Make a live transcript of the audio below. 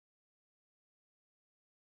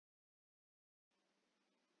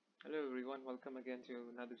Hello everyone, welcome again to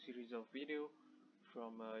another series of video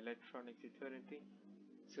from Electronics Eternity.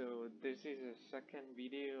 So this is a second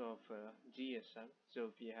video of GSM. So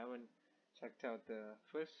if you haven't checked out the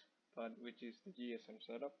first part, which is the GSM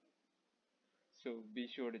setup, so be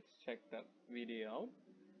sure to check that video out.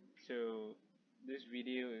 So this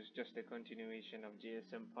video is just a continuation of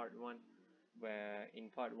GSM part 1, where in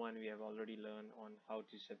part 1 we have already learned on how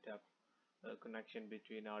to set up a connection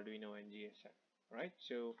between Arduino and GSM. Right,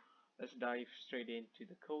 so let's dive straight into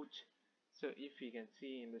the code. So if you can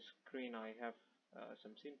see in the screen, I have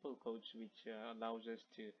some simple codes which allows us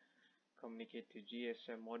to communicate to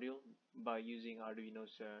GSM module by using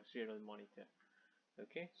Arduino's serial monitor.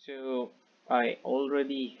 Okay, so I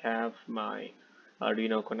already have my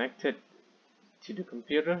Arduino connected to the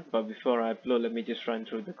computer, but before I upload, let me just run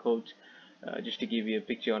through the code just to give you a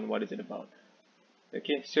picture on what is it about.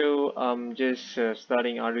 Okay, so I'm just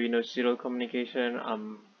starting Arduino serial communication.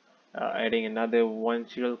 I'm adding another one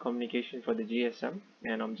serial communication for the GSM,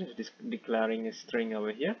 and I'm just declaring a string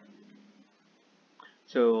over here.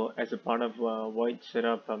 So as a part of void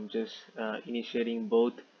setup, I'm just initiating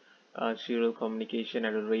both serial communication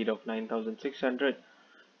at a rate of 9600.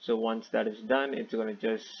 So once that is done, it's going to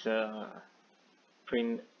just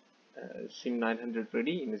print SIM900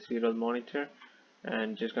 ready in the serial monitor,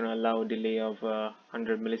 and just going to allow a delay of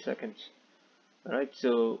 100 milliseconds. Alright,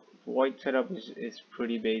 so void setup is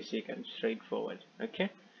pretty basic and straightforward.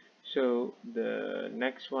 Okay, so the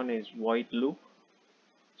next one is void loop.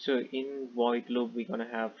 So in void loop we're gonna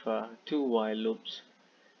have two while loops.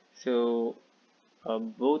 So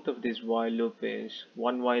both of this while loop is,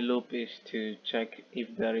 one while loop is to check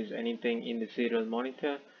if there is anything in the serial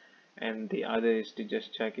monitor, and the other is to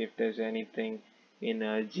just check if there's anything in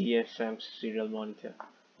a GSM serial monitor.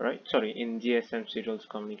 Right, sorry, in GSM serial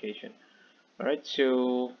communication. Alright,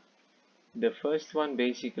 so the first one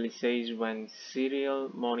basically says when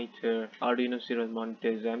Arduino serial monitor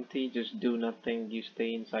is empty, just do nothing, you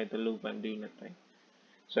stay inside the loop and do nothing.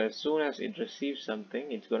 So as soon as it receives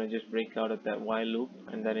something, it's gonna just break out of that while loop,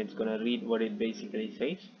 and then it's gonna read what it basically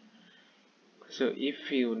says. So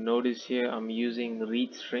if you notice here, I'm using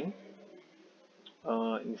read string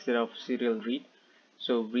instead of serial read.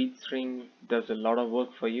 So read string does a lot of work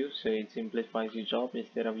for you, so it simplifies your job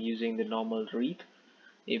instead of using the normal read.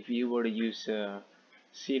 If you were to use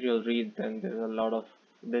serial read, then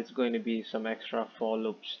there's going to be some extra for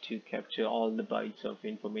loops to capture all the bytes of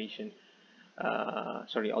information,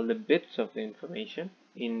 all the bits of information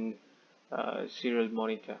in serial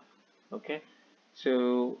monitor. Okay,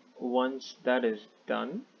 so once that is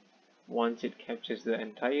done, once it captures the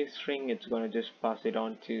entire string, it's going to just pass it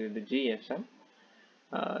on to the GSM.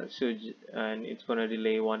 And it's going to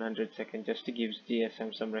delay 100 seconds just to give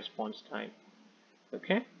GSM some response time.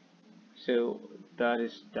 Okay, so that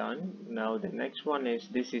is done. Now the next one is,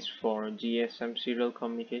 this is for GSM serial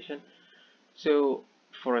communication. So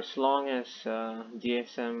for as long as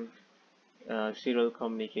GSM serial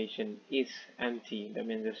communication is empty, that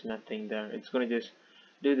means there's nothing there, it's going to just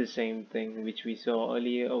do the same thing which we saw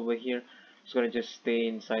earlier over here. It's going to just stay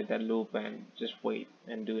inside that loop and just wait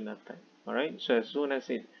and do nothing. Alright, so as soon as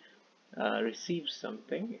it receives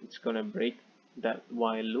something, it's going to break that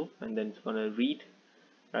while loop, and then it's going to read.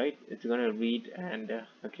 Right, it's going to read, and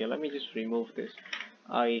okay, let me just remove this.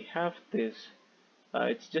 I have this,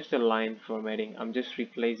 it's just a line formatting. I'm just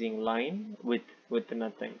replacing line with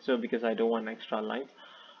nothing, so because I don't want extra lines.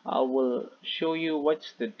 I will show you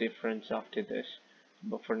what's the difference after this,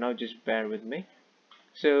 but for now just bear with me.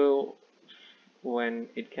 So when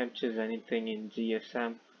it captures anything in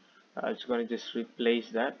GSM, it's going to just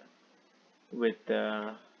replace that with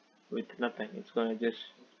nothing. It's going to just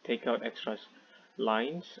take out extra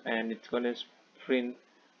lines, and it's going to print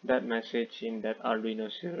that message in that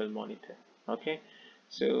Arduino serial monitor. Okay,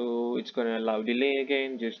 so it's going to allow delay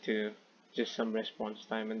again, just some response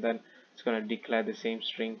time, and then it's going to declare the same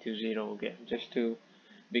string to 0 again,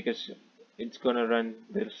 because it's going to run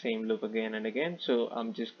the same loop again and again. So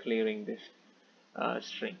I'm just clearing this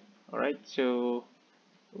string. Alright, so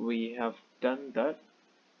we have done that,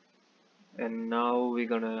 and now we're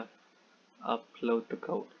gonna upload the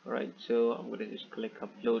code. Right, so I'm gonna just click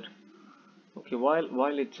upload. Okay,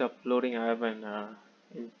 while it's uploading, I have an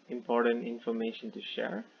important information to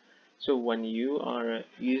share. So when you are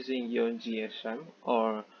using your GSM,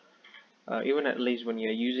 or even at least when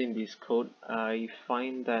you're using this code, I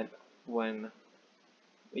find that when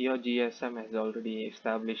your GSM has already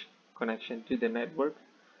established connection to the network,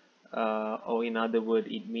 or in other words,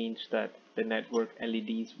 it means that the network LED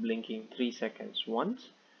is blinking 3 seconds once,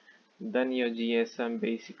 then your GSM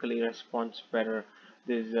basically responds better.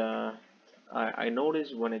 There's I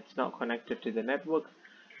noticed when it's not connected to the network,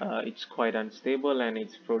 it's quite unstable and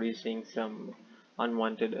it's producing some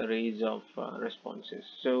unwanted arrays of responses.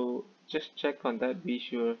 So just check on that. Be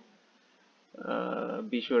sure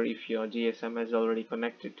if your GSM has already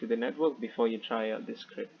connected to the network before you try out this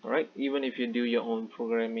script. Alright, even if you do your own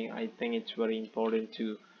programming, I think it's very important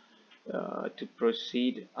to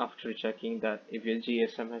proceed after checking that if your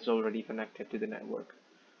GSM has already connected to the network.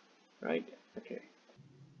 Right? Okay.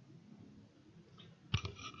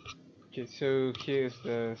 Okay, so here's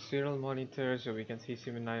the serial monitor, so we can see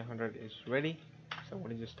SIM900 is ready. So I'm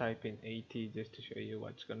going to just type in 80 just to show you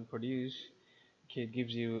what's going to produce. Okay, it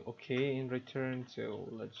gives you okay in return, so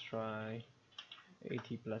let's try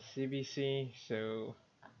 80 plus CBC. So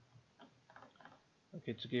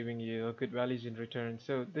okay, it's giving you good values in return.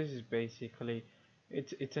 So this is basically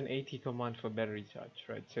it's an 80 command for battery charge,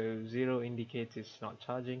 right? So 0 indicates it's not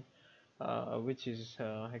charging, which is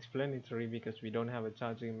explanatory because we don't have a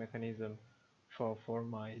charging mechanism for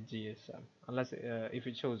my GSM. Unless if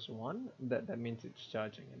it shows 1, that means it's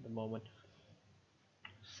charging at the moment.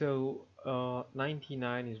 So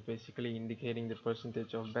 99 is basically indicating the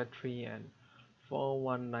percentage of battery, and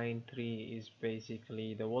 4193 is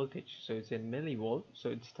basically the voltage. So it's in millivolt, so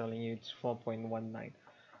it's telling you it's 4.19.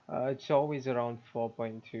 It's always around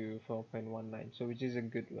 4.2, 4.19, so which is a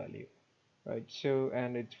good value, right? So,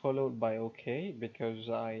 and it's followed by OK because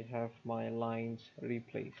I have my lines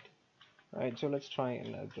replaced, right? So let's try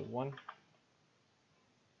another one.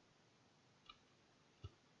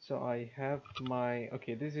 So I have my,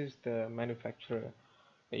 okay, this is the manufacturer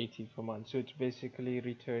 80 command. So it's basically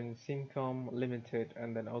return SIMcom limited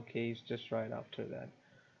and then OK is just right after that,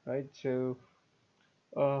 right? So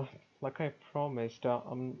like I promised,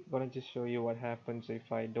 I'm gonna just show you what happens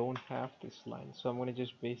if I don't have this line. So I'm gonna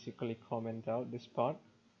just basically comment out this part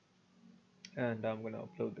and I'm gonna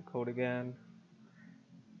upload the code again.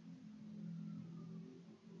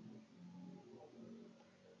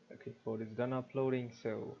 Okay, code is done uploading,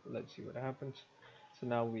 so let's see what happens. So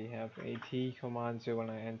now we have 80 command. So when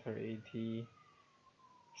I enter 80,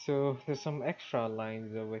 so there's some extra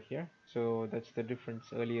lines over here, so that's the difference.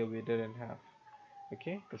 Earlier we didn't have.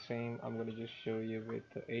 Okay, the same I'm going to just show you with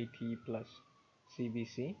the 80 plus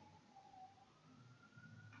CBC.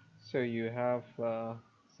 So you have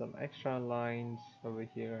some extra lines over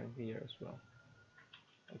here and here as well.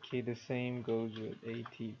 Okay, the same goes with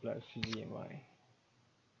 80 plus GMI.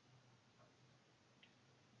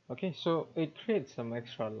 Okay, so it creates some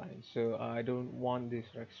extra lines, so I don't want these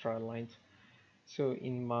extra lines. So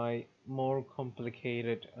in my more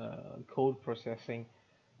complicated code processing,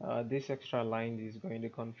 this extra line is going to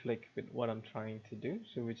conflict with what I'm trying to do,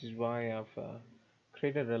 so which is why I've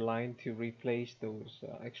created a line to replace those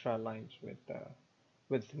extra lines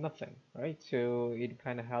with nothing, right? So it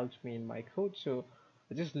kind of helps me in my code. So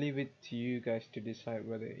I just leave it to you guys to decide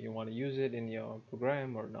whether you want to use it in your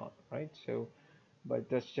program or not, right? So but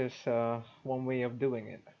that's just one way of doing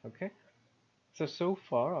it. Okay, so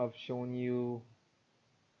far I've shown you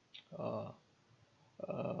uh,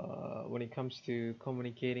 when it comes to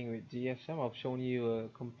communicating with GSM, I've shown you a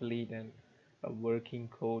complete and a working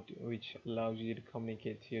code which allows you to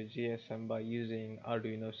communicate to your GSM by using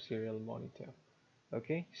Arduino serial monitor.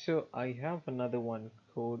 Okay, so I have another one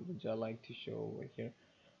code which I like to show over here.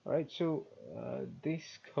 Alright, so this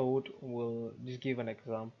code will just give an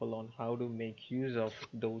example on how to make use of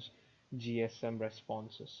those GSM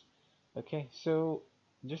responses. Okay, so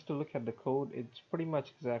just to look at the code, it's pretty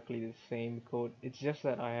much exactly the same code. It's just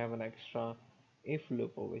that I have an extra if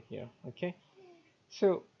loop over here. Okay,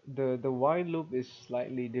 so the while loop is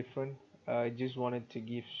slightly different. I just wanted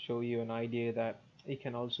to show you an idea that it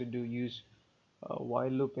can also use while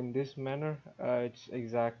loop in this manner. It's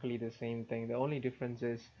exactly the same thing. The only difference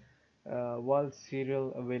is while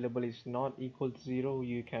serial available is not equal to 0,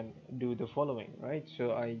 you can do the following, right?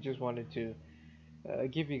 So I just wanted to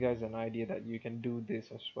give you guys an idea that you can do this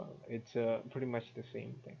as well. It's pretty much the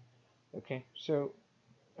same thing. Okay, so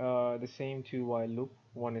the same two while loop.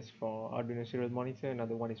 One is for Arduino serial monitor,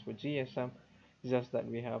 another one is for GSM. Just that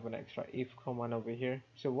we have an extra if command over here.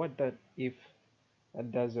 So what that if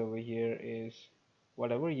does over here is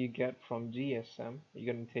whatever you get from GSM,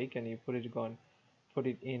 you're gonna take and you put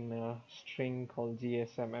it in a string called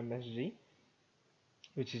GSM MSG,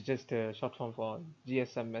 which is just a short form for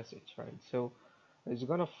GSM message, right? So it's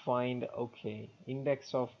gonna find, okay,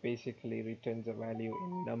 index of basically returns a value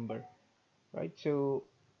in number, right? So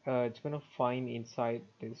it's gonna find inside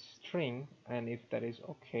this string, and if that is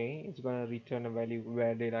okay, it's gonna return a value.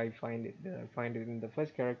 Where did I find it? Did I find it in the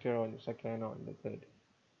first character or in the second or in the third?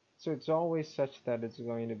 So it's always such that it's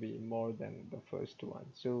going to be more than the first one.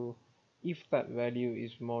 So If that value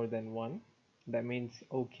is more than 1, that means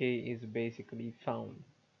OK is basically found,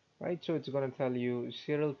 right? So it's going to tell you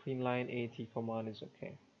serial print line AT command is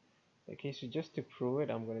OK. Okay, so just to prove it,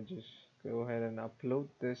 I'm going to just go ahead and upload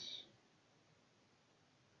this.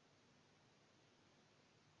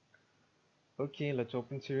 Okay, let's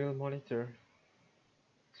open serial monitor.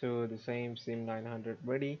 So the same SIM900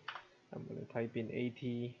 ready. I'm going to type in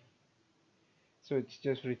AT. So it's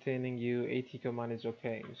just returning you AT command is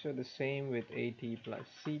OK. So the same with AT plus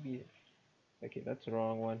CB. Okay, that's the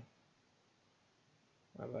wrong one.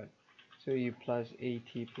 Alright. So you plus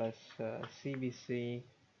AT plus CBC,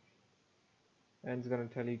 and it's gonna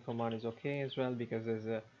tell you command is OK as well, because there's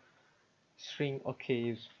a string OK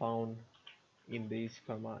is found in these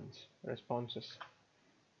commands responses.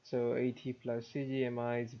 So AT plus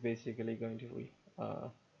CGMI is basically going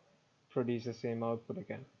to produce the same output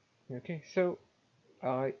again. Okay, so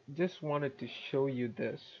I just wanted to show you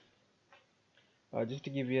this just to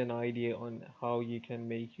give you an idea on how you can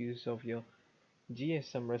make use of your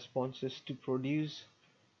GSM responses to produce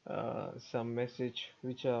some message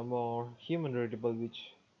which are more human readable,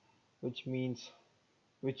 which means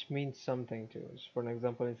something to us. For an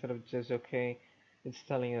example, instead of just OK, it's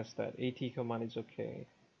telling us that AT command is OK,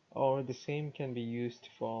 or the same can be used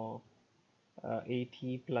for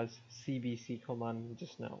AT plus CBC command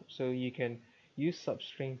just now. So you can use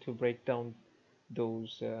substring to break down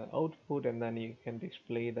those output, and then you can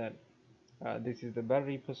display that this is the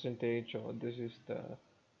battery percentage, or this is the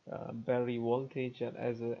battery voltage at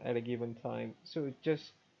a given time. So it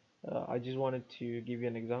just I just wanted to give you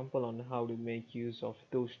an example on how to make use of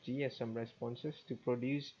those GSM responses to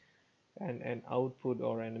produce an output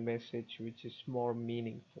or a message which is more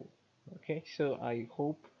meaningful. Okay, so I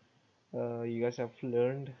hope you guys have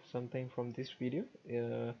learned something from this video.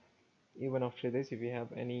 Even after this, if you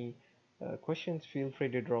have any questions, feel free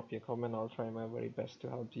to drop your comment. I'll try my very best to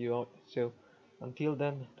help you out. So until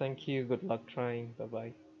then, thank you, good luck trying, bye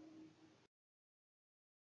bye.